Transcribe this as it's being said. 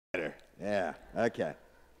Yeah, okay.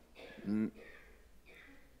 Mm.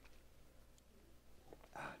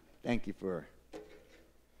 Thank you for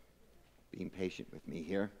being patient with me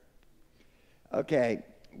here. Okay,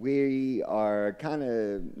 we are kind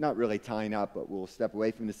of not really tying up, but we'll step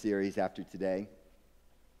away from the series after today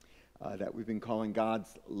that we've been calling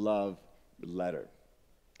God's Love Letter.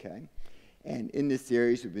 Okay? And in this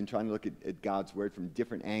series, we've been trying to look at God's Word from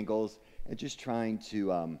different angles and just trying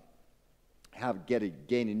to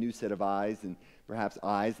gain a new set of eyes, and perhaps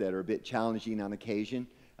eyes that are a bit challenging on occasion,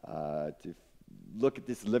 to look at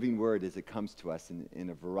this living Word as it comes to us in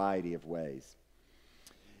a variety of ways.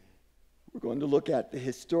 We're going to look at the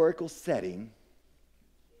historical setting.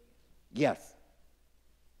 Yes.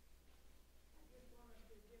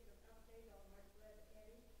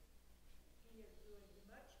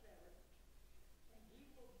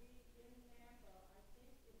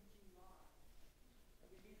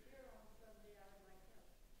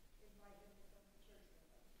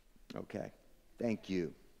 Okay, thank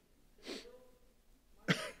you.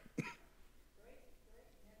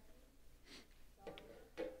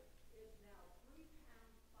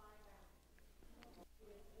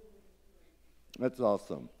 That's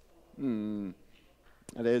awesome.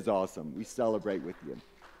 That is awesome. We celebrate with you.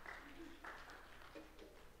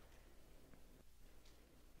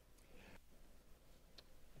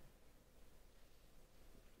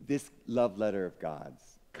 This love letter of God's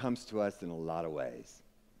comes to us in a lot of ways.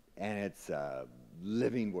 And it's a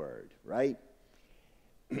living word, right?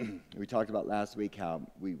 We talked about last week how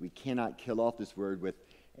we cannot kill off this word with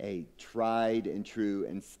a tried and true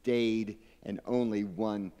and stayed and only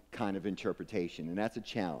one kind of interpretation. And that's a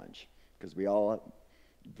challenge, because we all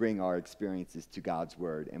bring our experiences to God's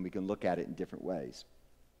word, and we can look at it in different ways.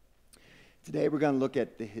 Today we're going to look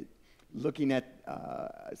at looking at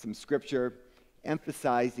some scripture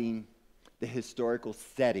emphasizing the historical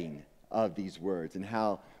setting of these words, and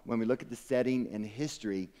how, when we look at the setting and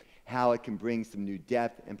history, how it can bring some new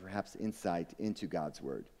depth and perhaps insight into God's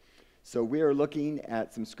word. So we are looking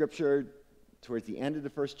at some scripture towards the end of the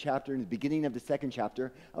first chapter and the beginning of the second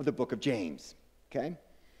chapter of the book of James. Okay?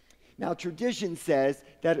 Now, tradition says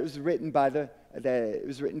that it was written by the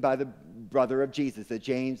brother of Jesus, that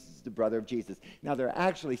James is the brother of Jesus. Now, there are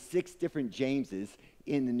actually 6 different Jameses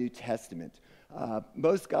in the New Testament.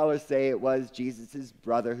 Most scholars say it was Jesus'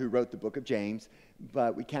 brother who wrote the book of James,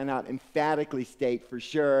 but we cannot emphatically state for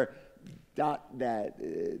sure that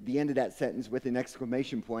the end of that sentence with an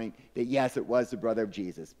exclamation point that yes, it was the brother of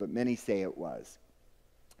Jesus, but many say it was.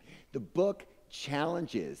 The book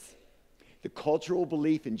challenges the cultural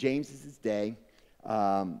belief in James's day,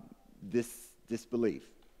 this belief.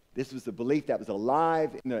 This was a belief that was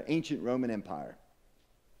alive in the ancient Roman Empire,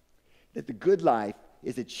 that the good life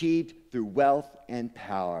is achieved through wealth and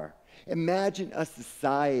power. Imagine a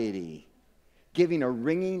society giving a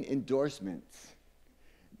ringing endorsement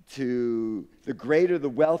to the greater the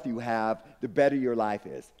wealth you have, the better your life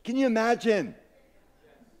is. Can you imagine?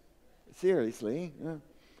 Seriously. Yeah.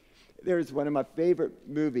 There's one of my favorite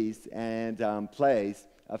movies and plays,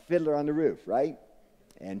 A Fiddler on the Roof, right?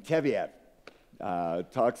 And Tevyev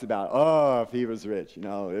talks about, if he was rich,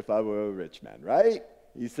 if I were a rich man, right?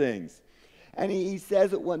 He sings. And he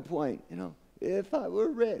says at one point, if I were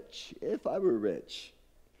rich,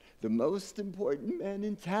 the most important men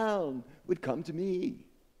in town would come to me,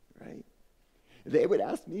 right? They would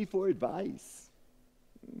ask me for advice,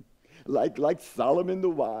 like Solomon the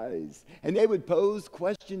Wise. And they would pose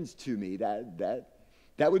questions to me that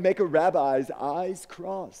would make a rabbi's eyes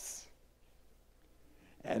cross.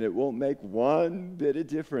 And it won't make one bit of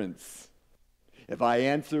difference if I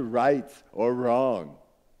answer right or wrong.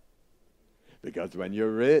 Because when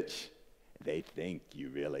you're rich, they think you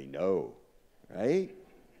really know, right?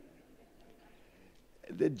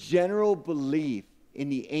 The general belief in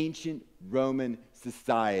the ancient Roman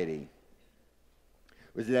society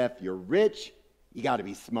was that if you're rich, you got to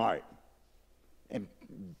be smart and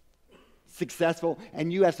successful,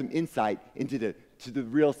 and you have some insight into the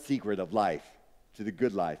real secret of life, to the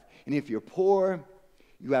good life. And if you're poor,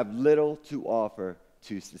 you have little to offer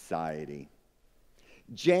to society.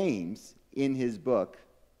 James, in his book,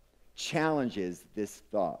 challenges this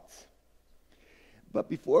thought. But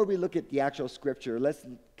before we look at the actual scripture, let's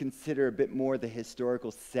consider a bit more the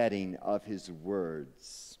historical setting of his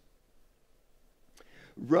words.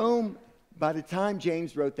 Rome, by the time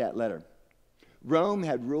James wrote that letter, Rome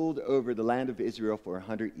had ruled over the land of Israel for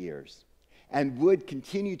 100 years and would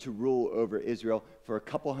continue to rule over Israel for a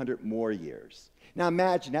couple hundred more years. Now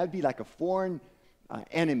imagine, that would be like a foreign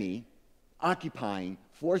enemy occupying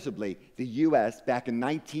forcibly the U.S. back in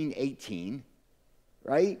 1918,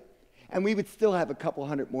 right? and we would still have a couple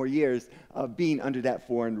hundred more years of being under that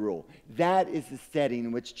foreign rule. That is the setting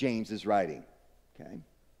in which James is writing. Okay?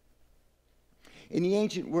 In the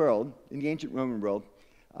ancient world, in the ancient Roman world,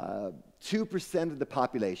 2% of the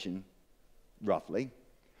population, roughly,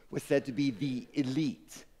 was said to be the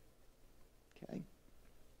elite. Okay?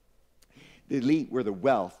 The elite were the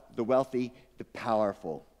wealthy, the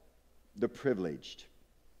powerful, the privileged.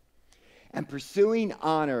 And pursuing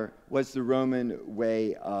honor was the Roman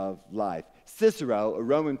way of life. Cicero, a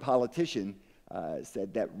Roman politician,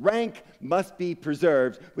 said that rank must be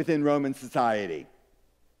preserved within Roman society.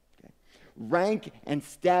 Okay? Rank and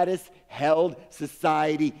status held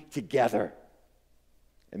society together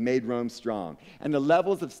and made Rome strong. And the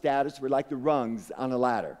levels of status were like the rungs on a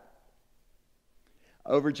ladder.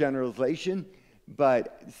 Overgeneralization,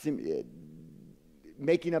 but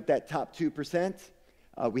making up that top 2%,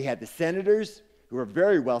 we had the senators, who were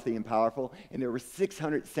very wealthy and powerful, and there were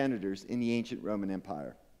 600 senators in the ancient Roman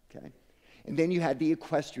Empire. Okay? And then you had the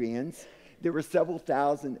equestrians. There were several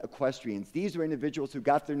thousand equestrians. These were individuals who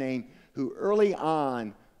got their name, who early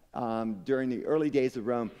on, during the early days of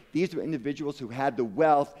Rome, these were individuals who had the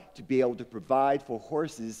wealth to be able to provide for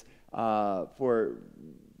horses for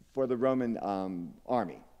the Roman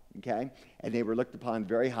army. Okay? And they were looked upon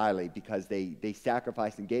very highly because they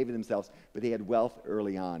sacrificed and gave of themselves, but they had wealth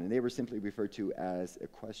early on, and they were simply referred to as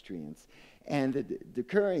equestrians. And the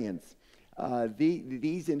decurions,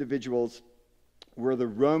 these individuals were the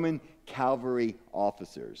Roman cavalry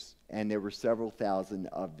officers, and there were several thousand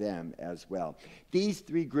of them as well. These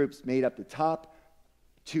three groups made up the top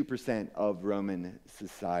 2% of Roman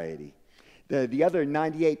society. The other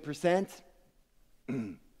 98%,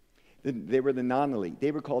 they were the non-elite.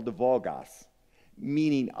 They were called the vulgus,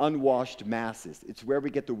 meaning unwashed masses. It's where we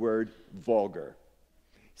get the word vulgar.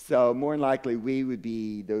 So more than likely, we would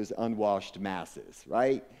be those unwashed masses,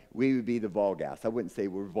 right? We would be the vulgus. I wouldn't say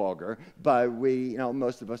we're vulgar, but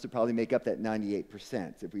most of us would probably make up that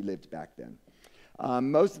 98% if we lived back then.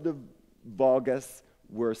 Most of the vulgus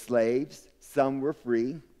were slaves. Some were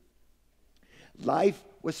free. Life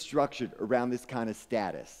was structured around this kind of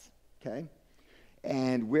status, okay?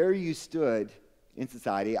 And where you stood in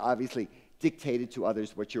society obviously dictated to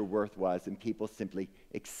others what your worth was, and people simply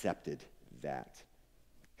accepted that.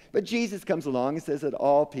 But Jesus comes along and says that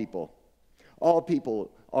all people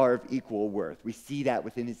are of equal worth. We see that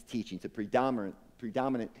within his teachings. The predominant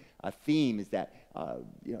theme is that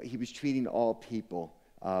he was treating all people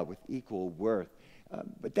with equal worth.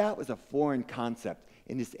 But that was a foreign concept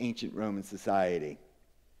in this ancient Roman society.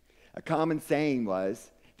 A common saying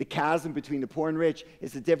was, the chasm between the poor and rich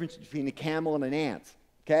is the difference between a camel and an ant,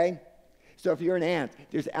 okay? So if you're an ant,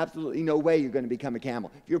 there's absolutely no way you're going to become a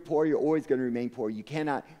camel. If you're poor, you're always going to remain poor. You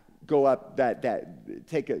cannot go up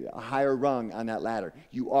take a higher rung on that ladder.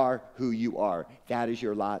 You are who you are. That is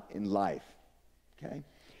your lot in life, okay?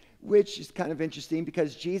 Which is kind of interesting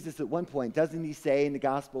because Jesus at one point, doesn't he say in the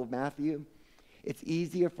Gospel of Matthew, it's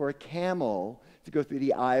easier for a camel to go through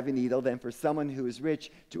the eye of a needle than for someone who is rich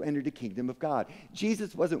to enter the kingdom of God.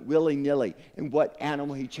 Jesus wasn't willy-nilly in what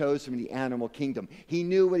animal he chose from the animal kingdom. He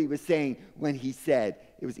knew what he was saying when he said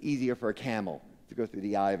it was easier for a camel to go through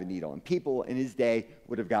the eye of a needle. And people in his day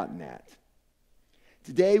would have gotten that.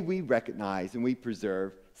 Today we recognize and we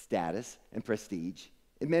preserve status and prestige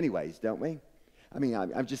in many ways, don't we? I mean,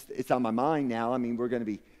 it's on my mind now. I mean, we're going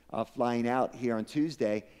to be flying out here on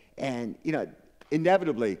Tuesday. And,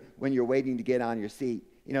 inevitably, when you're waiting to get on your seat,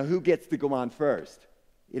 who gets to go on first?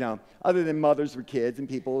 Other than mothers with kids and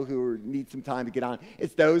people who need some time to get on,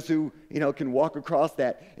 it's those who, can walk across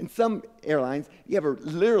that. In some airlines, you have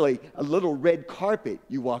literally a little red carpet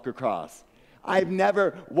you walk across. I've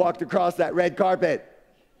never walked across that red carpet.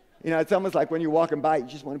 It's almost like when you're walking by, you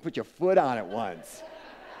just want to put your foot on it once.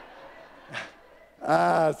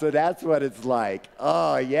 So that's what it's like.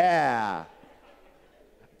 Oh, yeah.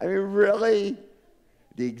 I mean, really?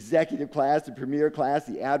 The executive class, the premier class,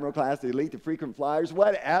 the admiral class, the elite, the frequent flyers,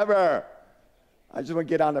 whatever. I just want to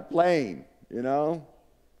get on a plane, The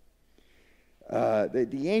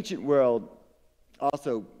ancient world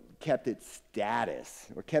also kept its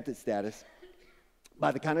status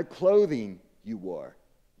by the kind of clothing you wore,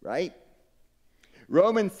 right?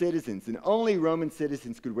 Roman citizens, and only Roman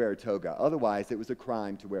citizens could wear a toga. Otherwise, it was a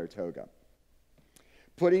crime to wear a toga.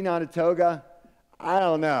 Putting on a toga, I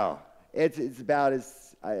don't know.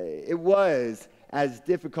 It was as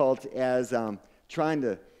difficult as trying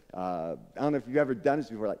to, I don't know if you've ever done this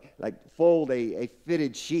before, like fold a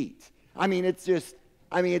fitted sheet. I mean,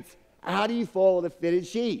 how do you fold a fitted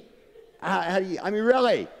sheet?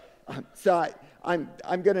 Really? So I'm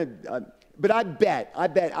going to, but I bet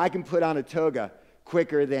I can put on a toga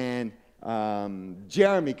quicker than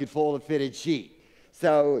Jeremy could fold a fitted sheet.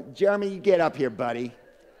 So, Jeremy, you get up here, buddy.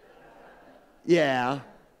 Yeah.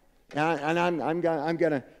 And I'm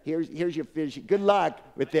gonna. Here's your fitted sheet. Good luck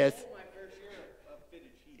with this.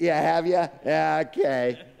 Yeah, have you? Yeah,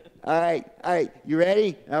 okay. All right. You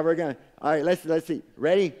ready? Now we're gonna. All right, let's see.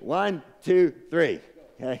 Ready? 1, 2, 3.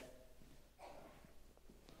 Okay.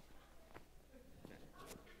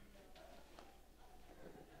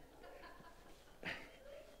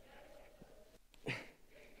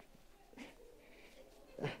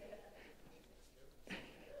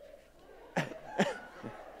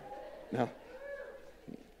 No.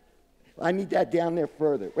 I need that down there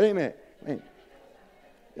further. Wait a minute. Wait.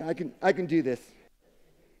 I can do this.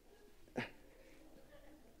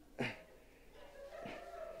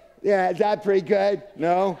 Yeah, is that pretty good?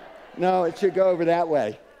 No, it should go over that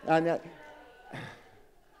way.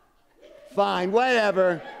 Fine,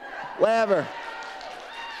 whatever.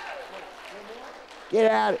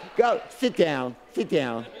 Get out. Go. Sit down.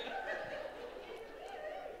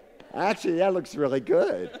 Actually, that looks really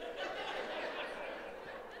good.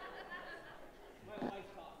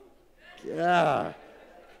 Yeah.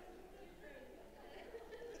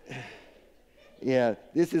 Yeah,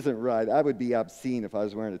 this isn't right. I would be obscene if I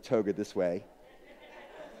was wearing a toga this way.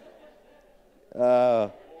 Yeah,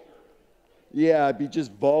 I'd be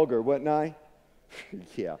just vulgar, wouldn't I?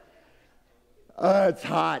 Yeah. Oh, it's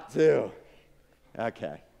hot, too.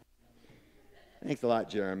 Okay. Thanks a lot,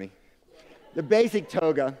 Jeremy. The basic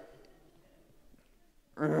toga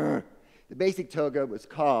was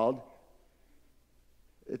called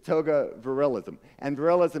toga virilism. And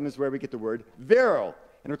virilism is where we get the word virile.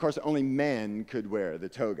 And of course, only men could wear the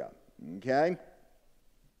toga, okay?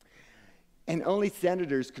 And only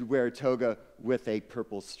senators could wear a toga with a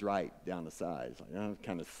purple stripe down the sides. Like,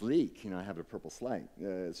 kind of sleek, I have a purple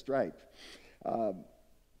stripe. And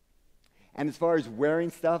as far as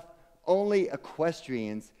wearing stuff, only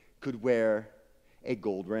equestrians could wear a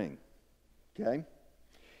gold ring, okay?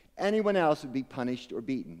 Anyone else would be punished or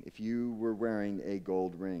beaten if you were wearing a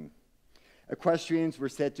gold ring. Equestrians were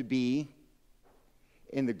said to be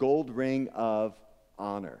in the gold ring of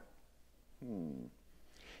honor. And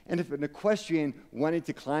if an equestrian wanted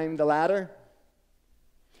to climb the ladder,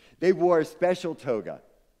 they wore a special toga.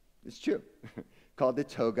 It's true. Called the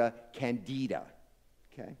toga candida.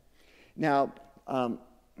 Okay. Now,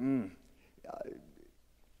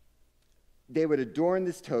 they would adorn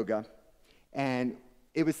this toga, and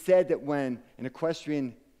it was said that when an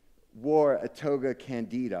equestrian wore a toga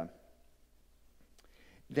candida,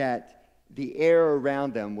 that the air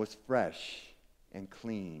around them was fresh and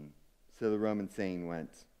clean. So the Roman saying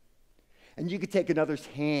went. And you could take another's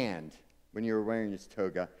hand when you were wearing this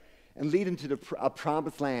toga and lead him to a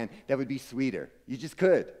promised land that would be sweeter. You just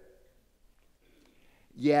could.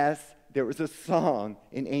 Yes, there was a song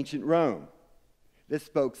in ancient Rome that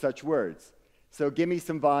spoke such words. So give me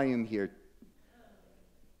some volume here.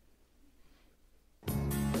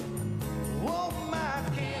 Oh, my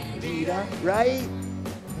Candida, right?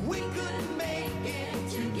 We couldn't make it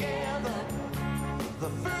together. The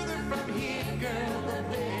further from here, girl, the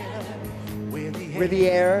better. Where the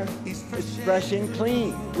air is fresh and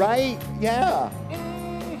clean, right? Yeah.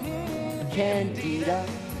 Candida.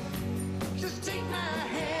 Just take my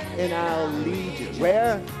hand and I'll lead you.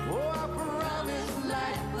 Where? Oh, I promise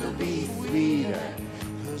life will be sweeter.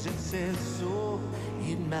 'Cause it says so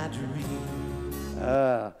in my dream.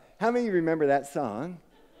 How many remember that song?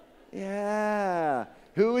 Yeah.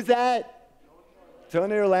 Who was that?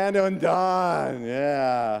 Tony Orlando and Don.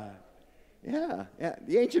 Yeah.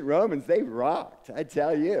 The ancient Romans, they rocked, I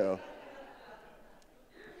tell you.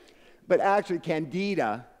 But actually,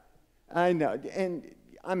 Candida, I know, and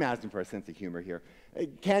I'm asking for a sense of humor here.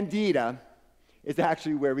 Candida is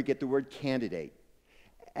actually where we get the word candidate.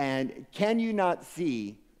 And can you not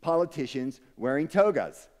see politicians wearing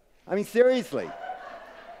togas? I mean, seriously.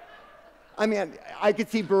 I mean, I could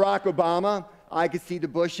see Barack Obama. I could see the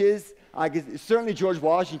Bushes. Certainly George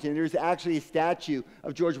Washington. There's actually a statue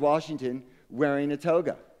of George Washington wearing a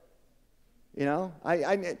toga.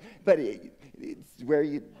 But it's where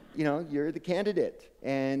you're the candidate.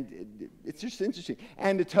 And it's just interesting.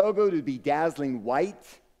 And the toga would be dazzling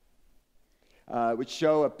white, which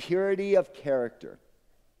show a purity of character.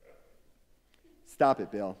 Stop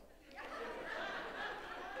it, Bill.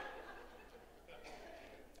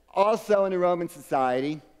 Also in the Roman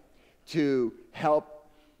society, to help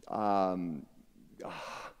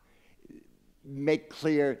make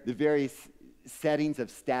clear the various settings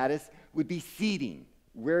of status, would be seating.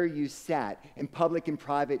 where you sat in public and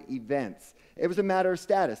private events. It was a matter of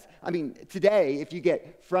status. I mean, today, if you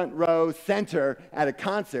get front row center at a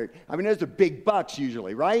concert, I mean, those are big bucks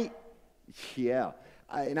usually, right? Yeah.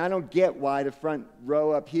 And I don't get why the front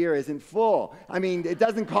row up here isn't full. I mean, it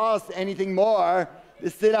doesn't cost anything more to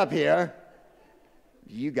sit up here.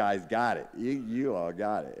 You guys got it. You all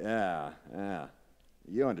got it. Yeah.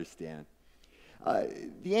 You understand.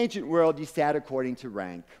 The ancient world, you sat according to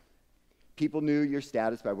rank. People knew your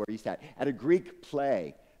status by where you sat. At a Greek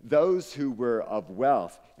play, those who were of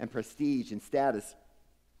wealth and prestige and status,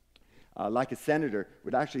 like a senator,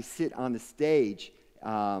 would actually sit on the stage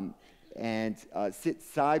and sit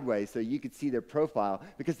sideways so you could see their profile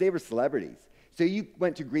because they were celebrities. So you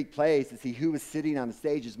went to Greek plays to see who was sitting on the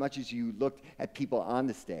stage as much as you looked at people on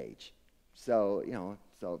the stage. So,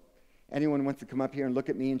 so anyone wants to come up here and look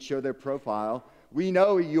at me and show their profile, we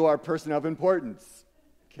know you are a person of importance,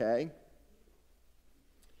 okay?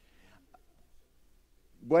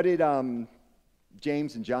 What did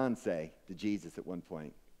James and John say to Jesus at one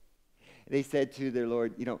point? They said to their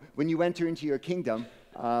Lord, when you enter into your kingdom,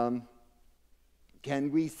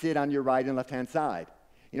 can we sit on your right and left-hand side?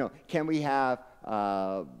 Can we have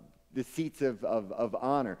the seats of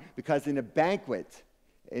honor? Because in a banquet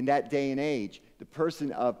in that day and age, the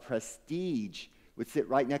person of prestige would sit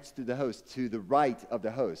right next to the host. To the right of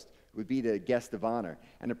the host would be the guest of honor.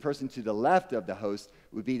 And the person to the left of the host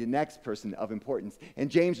would be the next person of importance. And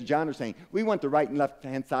James and John are saying, we want the right and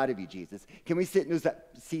left-hand side of you, Jesus. Can we sit in those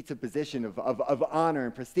seats of position of honor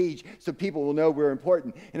and prestige so people will know we're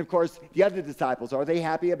important? And of course, the other disciples, are they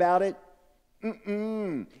happy about it?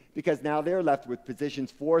 Because now they're left with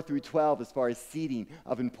positions 4 through 12 as far as seating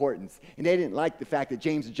of importance. And they didn't like the fact that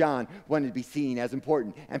James and John wanted to be seen as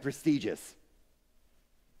important and prestigious.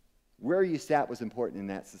 Where you sat was important in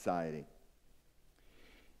that society.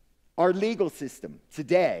 Our legal system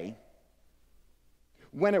today,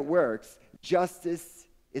 when it works, justice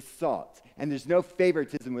is sought. And there's no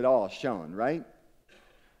favoritism at all shown, right?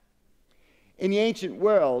 In the ancient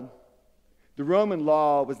world, the Roman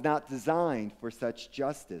law was not designed for such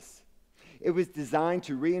justice. It was designed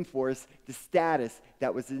to reinforce the status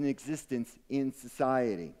that was in existence in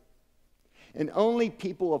society. And only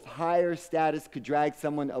people of higher status could drag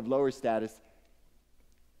someone of lower status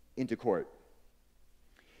into court.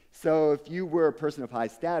 So if you were a person of high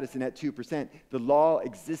status and at 2%, the law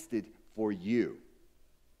existed for you.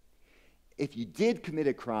 If you did commit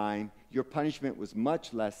a crime, your punishment was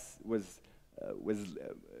much less, was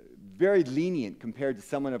very lenient compared to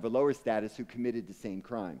someone of a lower status who committed the same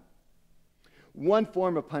crime. One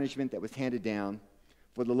form of punishment that was handed down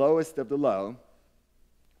for the lowest of the low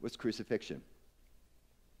was crucifixion.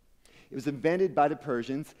 It was invented by the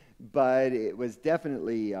Persians, but it was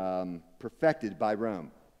definitely perfected by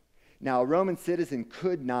Rome. Now, a Roman citizen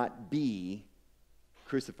could not be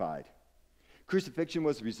crucified. Crucifixion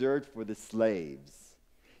was reserved for the slaves.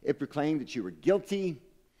 It proclaimed that you were guilty,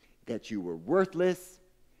 that you were worthless,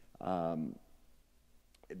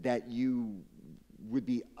 that you would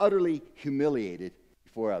be utterly humiliated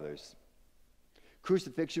before others.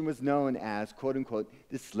 Crucifixion was known as, quote unquote,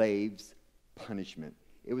 the slave's punishment.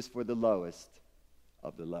 It was for the lowest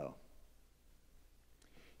of the low.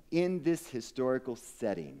 In this historical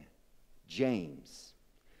setting, James,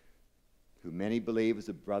 who many believe was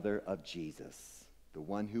a brother of Jesus, the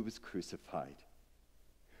one who was crucified,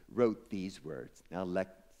 wrote these words. Now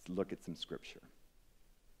let's look at some scripture.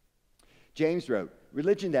 James wrote,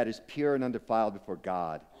 "Religion that is pure and undefiled before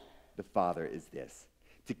God the Father is this,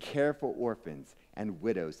 to care for orphans and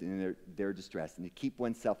widows in their distress, and to keep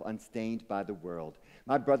oneself unstained by the world.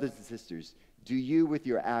 My brothers and sisters, do you with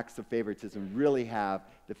your acts of favoritism really have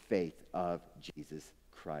the faith of Jesus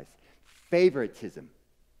Christ?" Favoritism.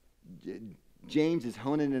 James is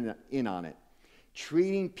honing in on it.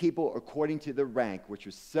 Treating people according to the rank, which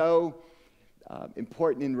was so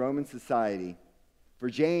important in Roman society. For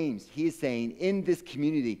James, he is saying, in this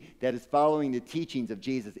community that is following the teachings of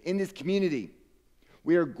Jesus, in this community,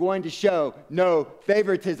 we are going to show no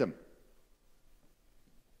favoritism.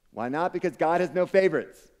 Why not? Because God has no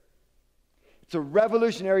favorites. It's a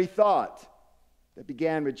revolutionary thought that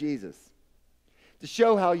began with Jesus. To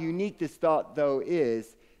show how unique this thought, though,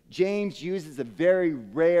 is, James uses a very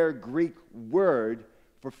rare Greek word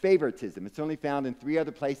for favoritism. It's only found in 3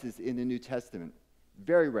 other places in the New Testament.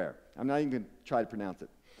 Very rare. I'm not even going to try to pronounce it.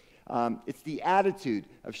 It's the attitude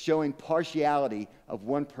of showing partiality of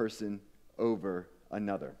one person over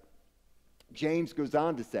another. James goes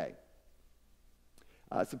on to say,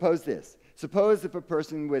 suppose this. Suppose if a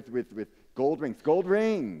person with Gold rings. Gold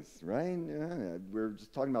rings, right? We're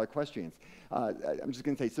just talking about equestrians. I'm just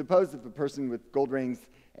going to say, suppose if a person with gold rings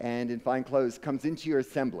and in fine clothes comes into your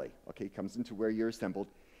assembly, okay, comes into where you're assembled,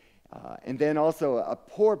 and then also a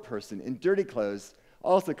poor person in dirty clothes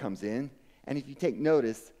also comes in, and if you take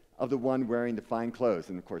notice of the one wearing the fine clothes,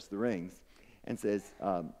 and of course the rings, and says,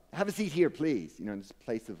 have a seat here, please, in this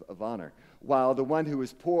place of honor. While the one who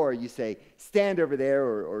is poor, you say, stand over there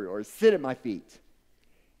or sit at my feet.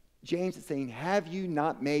 James is saying, have you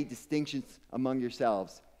not made distinctions among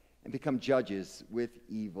yourselves and become judges with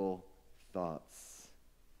evil thoughts?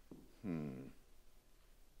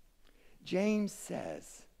 James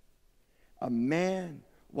says, a man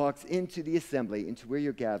walks into the assembly, into where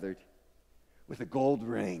you're gathered, with a gold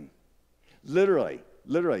ring. Literally,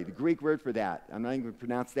 the Greek word for that, I'm not even going to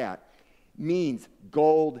pronounce that, means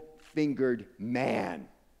gold-fingered man.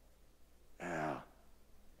 I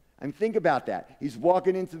mean, think about that. He's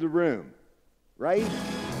walking into the room, right?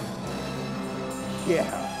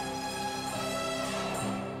 Yeah.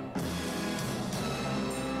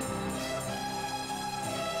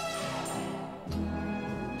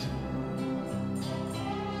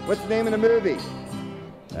 What's the name of the movie?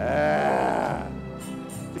 It's a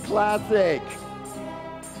classic.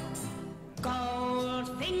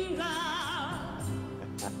 Goldfinger.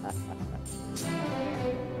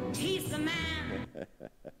 He's the man.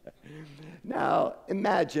 Now,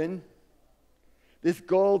 imagine this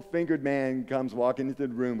gold-fingered man comes walking into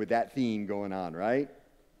the room with that theme going on, right?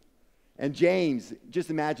 And James, just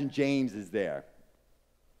imagine James is there.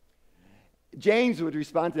 James would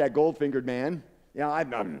respond to that gold-fingered man, I'm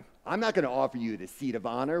not going to offer you the seat of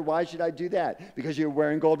honor. Why should I do that? Because you're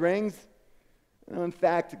wearing gold rings? Well, in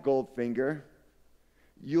fact, Goldfinger,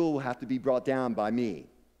 you'll have to be brought down by me.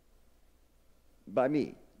 By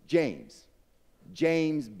me, James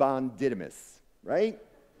Bondidimus, right?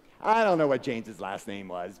 I don't know what James's last name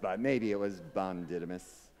was, but maybe it was Bondidimus.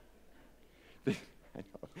 I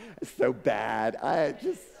know, it's so bad.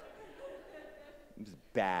 It's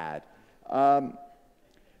bad.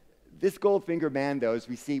 This Goldfinger man, though, as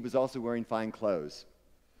we see, was also wearing fine clothes.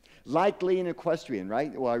 Likely an equestrian,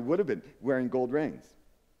 right? Well, I would have been wearing gold rings.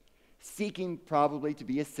 Seeking probably to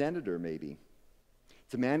be a senator, maybe.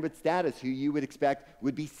 It's a man with status who you would expect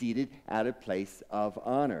would be seated at a place of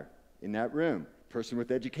honor in that room. A person with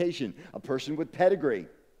education, a person with pedigree.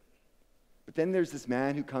 But then there's this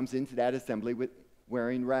man who comes into that assembly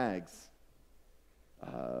wearing rags.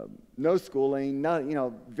 No schooling,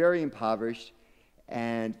 very impoverished.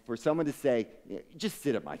 And for someone to say, just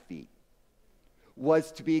sit at my feet, was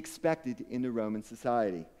to be expected in the Roman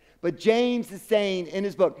society. But James is saying in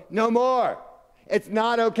his book, no more. It's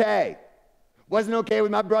not okay. Wasn't okay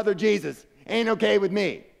with my brother Jesus. Ain't okay with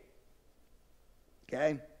me.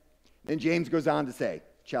 Okay? Then James goes on to say,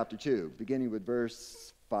 chapter 2, beginning with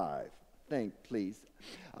verse 5. Please.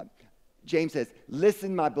 James says,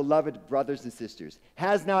 listen, my beloved brothers and sisters.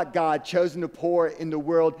 Has not God chosen the poor in the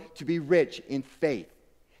world to be rich in faith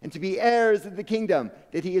and to be heirs of the kingdom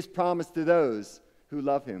that he has promised to those who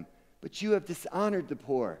love him? But you have dishonored the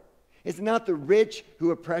poor. Is it not the rich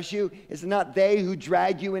who oppress you? Is it not they who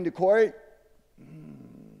drag you into court?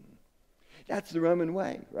 That's the Roman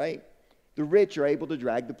way, right? The rich are able to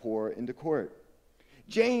drag the poor into court.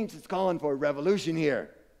 James is calling for a revolution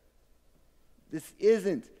here. This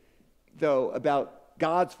isn't, though, about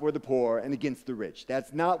God's for the poor and against the rich.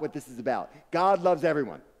 That's not what this is about. God loves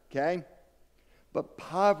everyone, okay? But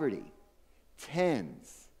poverty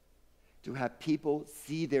tends to have people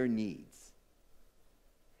see their needs,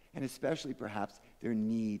 and especially perhaps their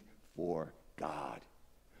need for God.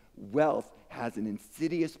 Wealth has an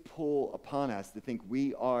insidious pull upon us to think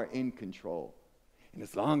we are in control. And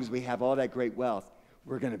as long as we have all that great wealth,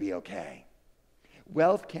 we're going to be okay.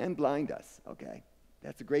 Wealth can blind us, okay?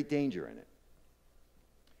 That's a great danger in it.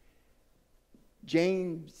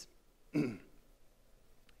 James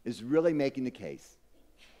is really making the case.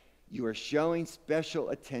 You are showing special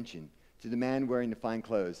attention to the man wearing the fine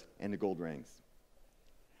clothes and the gold rings.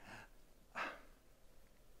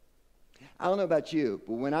 I don't know about you,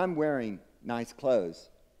 but when I'm wearing nice clothes,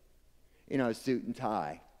 a suit and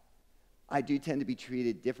tie, I do tend to be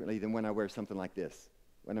treated differently than when I wear something like this,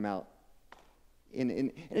 when I'm out.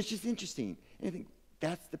 And it's just interesting. And I think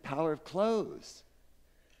that's the power of clothes.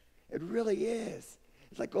 It really is.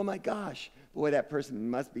 It's like, oh my gosh, boy, that person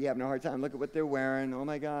must be having a hard time. Look at what they're wearing. Oh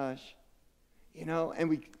my gosh. And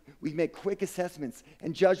we make quick assessments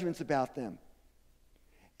and judgments about them.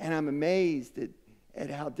 And I'm amazed at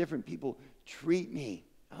how different people treat me.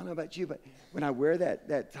 I don't know about you, but when I wear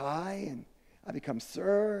that tie and I become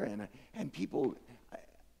sir and people,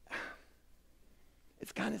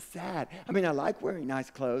 It's kind of sad. I mean, I like wearing nice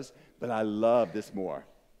clothes, but I love this more.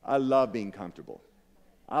 I love being comfortable.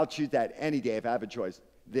 I'll choose that any day if I have a choice,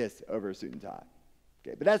 this over a suit and tie.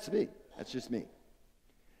 Okay, but that's me. That's just me.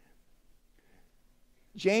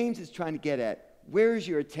 James is trying to get at, where is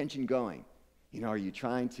your attention going? Are you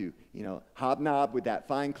trying to, hobnob with that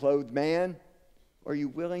fine-clothed man? Or are you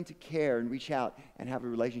willing to care and reach out and have a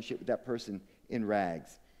relationship with that person in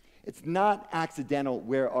rags? It's not accidental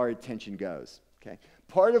where our attention goes, okay?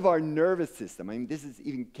 Part of our nervous system, this is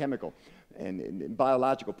even chemical and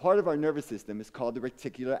biological, part of our nervous system is called the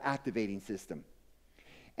reticular activating system.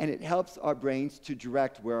 And it helps our brains to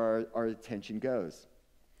direct where our attention goes.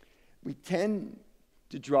 We tend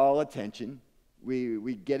to draw attention.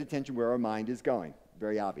 We get attention where our mind is going.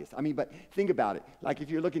 Very obvious. But think about it. Like if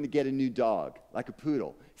you're looking to get a new dog, like a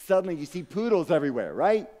poodle, suddenly you see poodles everywhere,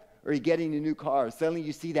 right? Or you're getting a new car, suddenly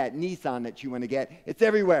you see that Nissan that you want to get. It's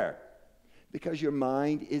everywhere. Because your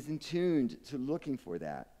mind is in tuned to looking for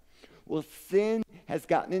that. Well, sin has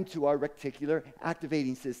gotten into our reticular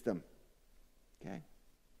activating system. Okay?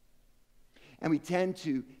 And we tend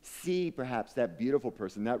to see perhaps that beautiful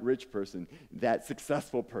person, that rich person, that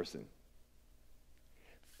successful person.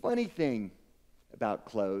 Funny thing about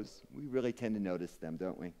clothes, we really tend to notice them,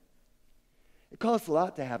 don't we? It costs a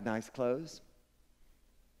lot to have nice clothes.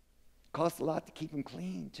 It costs a lot to keep them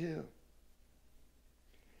clean, too.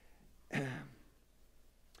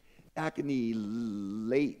 Back in the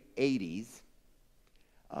late 80s,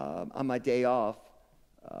 on my day off,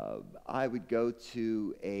 I would go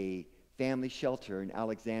to a family shelter in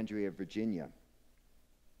Alexandria, Virginia.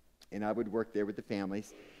 And I would work there with the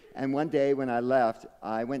families. And one day when I left,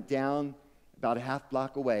 I went down about a half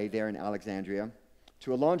block away there in Alexandria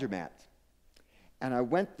to a laundromat. And I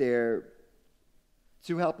went there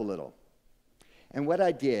to help a little. And what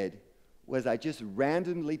I did was I just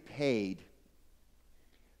randomly paid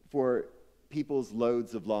for people's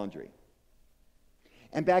loads of laundry.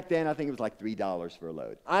 And back then, I think it was like $3 for a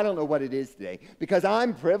load. I don't know what it is today because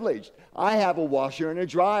I'm privileged. I have a washer and a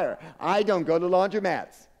dryer. I don't go to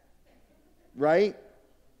laundromats, right?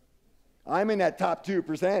 I'm in that top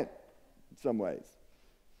 2% in some ways.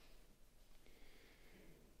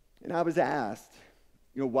 And I was asked,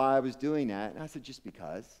 why I was doing that. And I said, just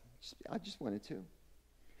because. I just wanted to.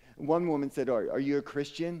 And one woman said, are you a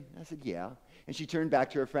Christian? I said, yeah. And she turned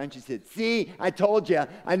back to her friend. She said, see, I told you.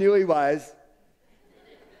 I knew he was.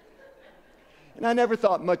 And I never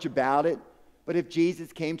thought much about it. But if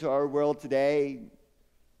Jesus came to our world today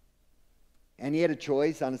and he had a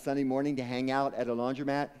choice on a Sunday morning to hang out at a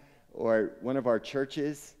laundromat or one of our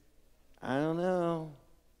churches, I don't know.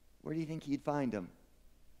 Where do you think he'd find him?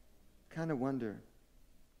 Kind of wonder.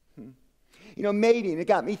 Maybe, and it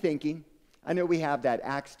got me thinking. I know we have that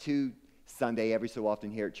Acts 2 Sunday every so often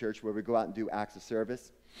here at church where we go out and do acts of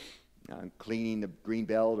service, cleaning the green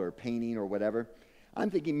belt or painting or whatever. I'm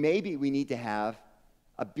thinking maybe we need to have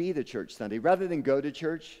a Be the Church Sunday. Rather than go to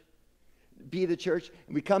church, be the church.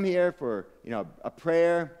 And we come here for, a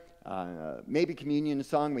prayer, maybe communion, a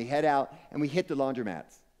song. We head out and we hit the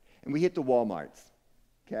laundromats. And we hit the Walmarts.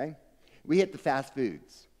 Okay? We hit the fast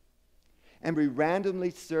foods. And we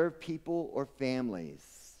randomly serve people or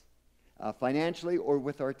families, financially or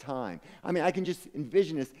with our time. I can just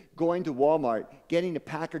envision us going to Walmart, getting a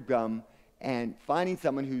pack of gum, and finding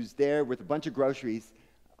someone who's there with a bunch of groceries,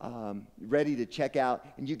 ready to check out,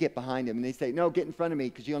 and you get behind them, and they say, no, get in front of me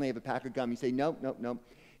because you only have a pack of gum. You say, nope. In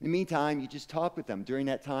the meantime, you just talk with them during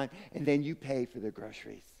that time, and then you pay for their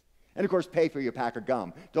groceries. And, of course, pay for your pack of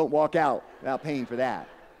gum. Don't walk out without paying for that.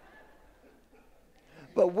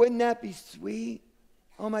 But wouldn't that be sweet?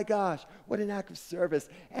 Oh, my gosh, what an act of service.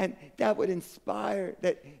 And that would inspire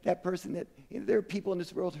that person that, there are people in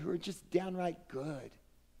this world who are just downright good.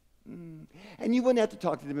 And you wouldn't have to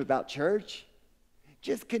talk to them about church.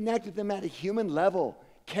 Just connect with them at a human level.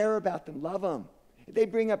 Care about them. Love them. If they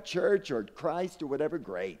bring up church or Christ or whatever,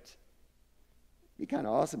 great. It'd be kind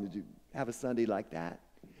of awesome to have a Sunday like that.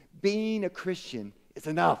 Being a Christian is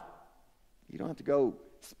enough. You don't have to go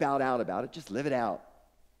spout out about it. Just live it out.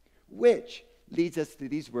 Which leads us to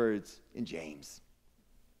these words in James.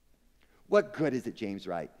 What good is it, James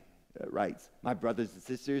writes, my brothers and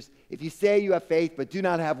sisters, if you say you have faith but do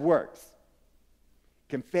not have works,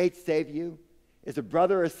 can faith save you? If a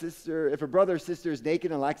brother or sister is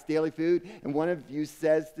naked and lacks daily food, and one of you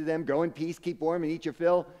says to them, go in peace, keep warm, and eat your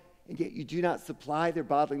fill, and yet you do not supply their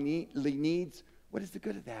bodily needs, what is the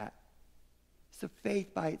good of that? So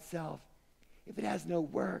faith by itself, if it has no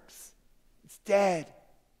works, it's dead.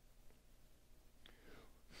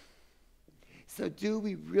 So do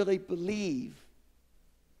we really believe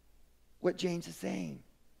what James is saying?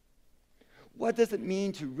 What does it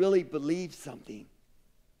mean to really believe something?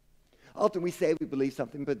 Often we say we believe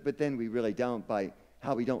something, but then we really don't by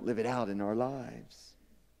how we don't live it out in our lives.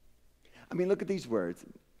 I mean, look at these words.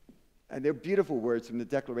 And they're beautiful words from the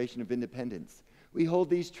Declaration of Independence. We hold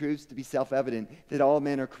these truths to be self-evident, that all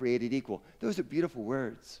men are created equal. Those are beautiful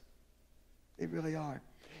words. They really are.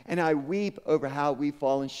 And I weep over how we've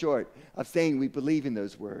fallen short of saying we believe in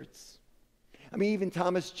those words. I mean, even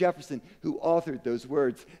Thomas Jefferson, who authored those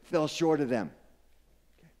words, fell short of them.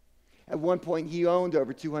 At one point, he owned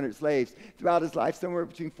over 200 slaves. Throughout his life, somewhere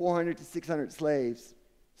between 400 to 600 slaves,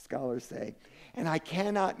 scholars say. And I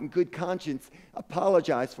cannot, in good conscience,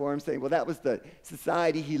 apologize for him, saying, well, that was the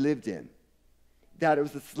society he lived in, that it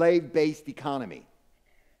was a slave-based economy.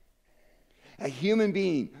 A human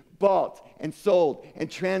being bought and sold and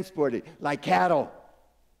transported like cattle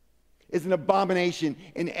is an abomination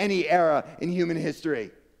in any era in human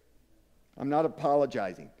history. I'm not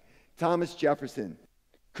apologizing. Thomas Jefferson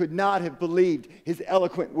could not have believed his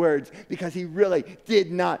eloquent words because he really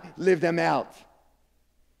did not live them out.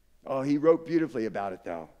 Oh, he wrote beautifully about it,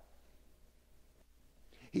 though.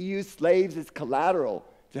 He used slaves as collateral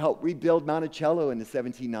to help rebuild Monticello in the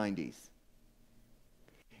 1790s.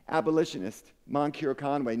 Abolitionist Moncure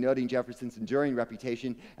Conway, noting Jefferson's enduring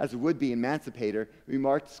reputation as a would-be emancipator,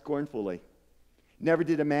 remarked scornfully, "Never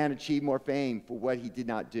did a man achieve more fame for what he did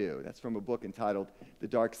not do." That's from a book entitled The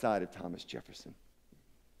Dark Side of Thomas Jefferson.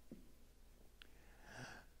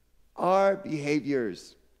 Our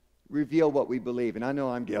behaviors reveal what we believe, and I know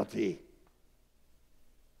I'm guilty.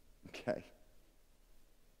 Okay.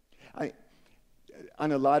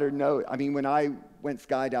 On a lighter note, I mean, when I went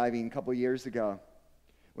skydiving a couple years ago,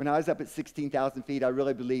 when I was up at 16,000 feet, I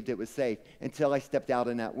really believed it was safe until I stepped out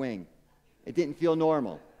in that wing. It didn't feel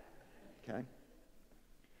normal. Okay.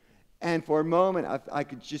 And for a moment, I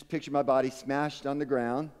could just picture my body smashed on the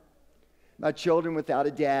ground, my children without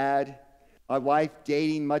a dad, my wife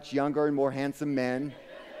dating much younger and more handsome men,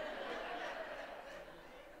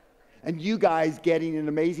 and you guys getting an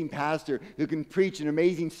amazing pastor who can preach an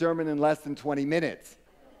amazing sermon in less than 20 minutes.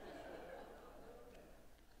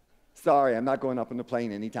 Sorry, I'm not going up on the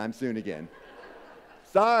plane anytime soon again.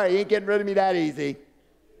 Sorry, you ain't getting rid of me that easy.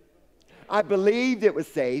 I believed it was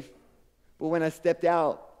safe, but when I stepped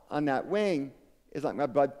out on that wing, it's like my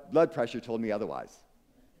blood pressure told me otherwise.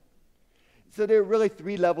 So there are really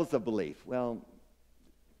three levels of belief. Well,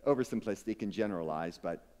 oversimplistic and generalized,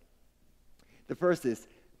 but the first is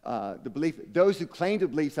the belief, those who claim to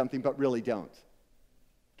believe something but really don't.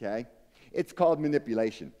 Okay? It's called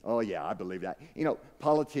manipulation. Oh, yeah, I believe that. You know,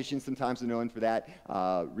 politicians sometimes are known for that.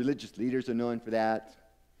 Religious leaders are known for that.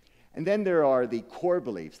 And then there are the core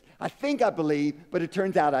beliefs. I think I believe, but it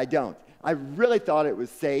turns out I don't. I really thought it was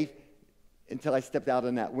safe until I stepped out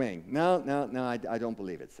on that wing. No, I don't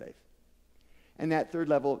believe it's safe. And that third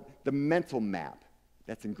level, the mental map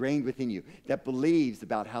that's ingrained within you, that believes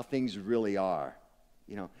about how things really are.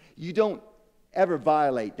 You know, you don't ever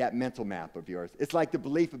violate that mental map of yours. It's like the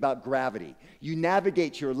belief about gravity. You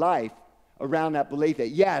navigate your life around that belief that,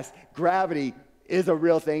 yes, gravity is a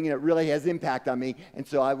real thing and it really has impact on me, and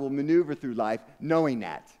so I will maneuver through life knowing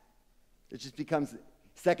that. It just becomes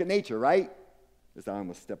second nature, right? As I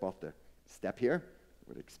almost step off the step here,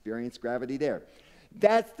 would experience gravity there.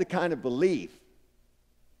 That's the kind of belief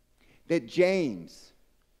that James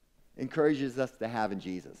encourages us to have in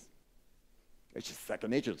Jesus. It's just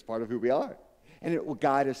second nature. It's part of who we are. And it will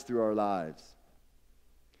guide us through our lives.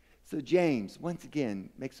 So James, once again,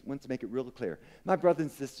 wants to make it real clear. My brothers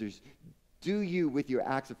and sisters, do you, with your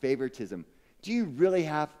acts of favoritism, do you really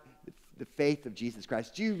have the faith of Jesus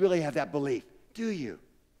Christ? Do you really have that belief? Do you?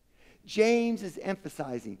 James is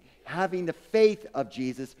emphasizing having the faith of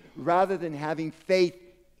Jesus rather than having faith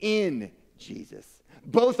in Jesus.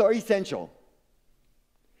 Both are essential.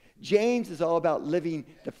 James is all about living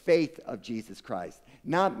the faith of Jesus Christ,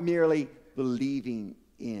 not merely believing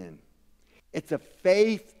in. It's a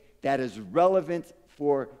faith that is relevant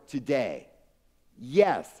for today.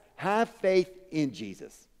 Yes, have faith in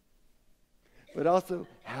Jesus, but also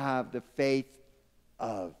have the faith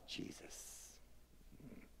of Jesus.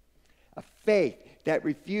 A faith that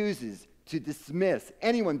refuses to dismiss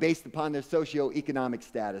anyone based upon their socioeconomic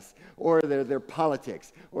status or their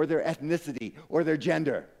politics or their ethnicity or their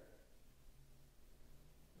gender.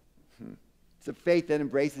 It's a faith that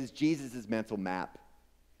embraces Jesus' mental map,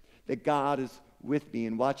 that God is with me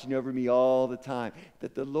and watching over me all the time,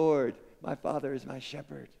 that the Lord, my Father, is my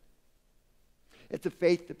shepherd. It's a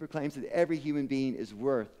faith that proclaims that every human being is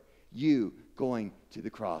worth you going to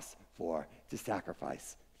the cross for, to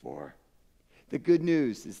sacrifice for. The good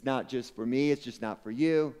news is not just for me, it's just not for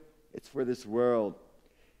you, it's for this world.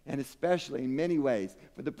 and especially in many ways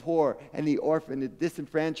for the poor and the orphan, the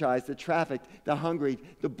disenfranchised, the trafficked, the hungry,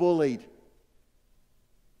 the bullied,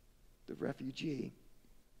 the refugee.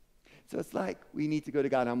 So it's like we need to go to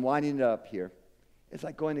God. I'm winding it up here. It's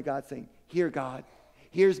like going to God saying, here, God,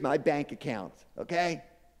 here's my bank account, okay?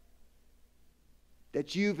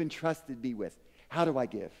 That you've entrusted me with. How do I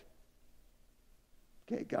give?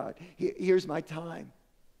 Okay, God, here's my time.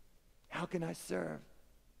 How can I serve?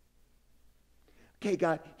 Okay,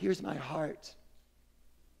 God, here's my heart.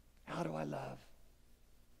 How do I love?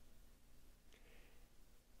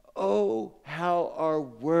 Oh, how our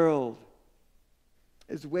world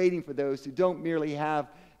is waiting for those who don't merely have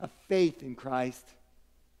a faith in Christ,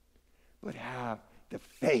 but have the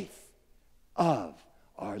faith of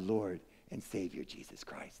our Lord and Savior Jesus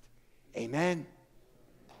Christ. Amen.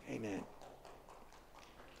 Amen.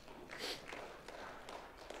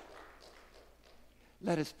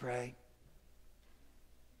 Let us pray.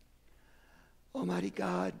 Almighty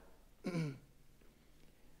God,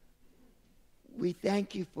 we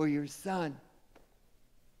thank you for your Son,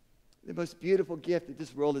 the most beautiful gift that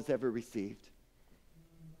this world has ever received.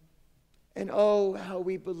 And oh, how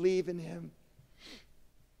we believe in him.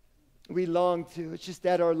 We long to. It's just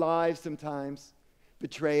that our lives sometimes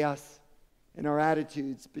betray us, and our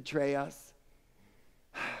attitudes betray us.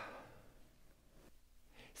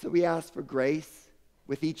 So we ask for grace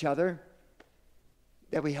with each other,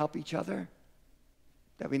 that we help each other,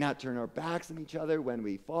 that we not turn our backs on each other when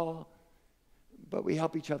we fall, but we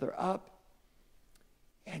help each other up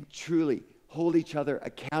and truly hold each other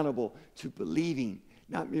accountable to believing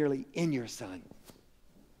not merely in your Son,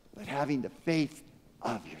 but having the faith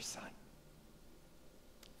of your Son.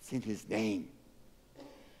 It's in his name,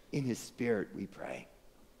 in his Spirit we pray.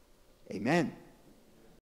 Amen.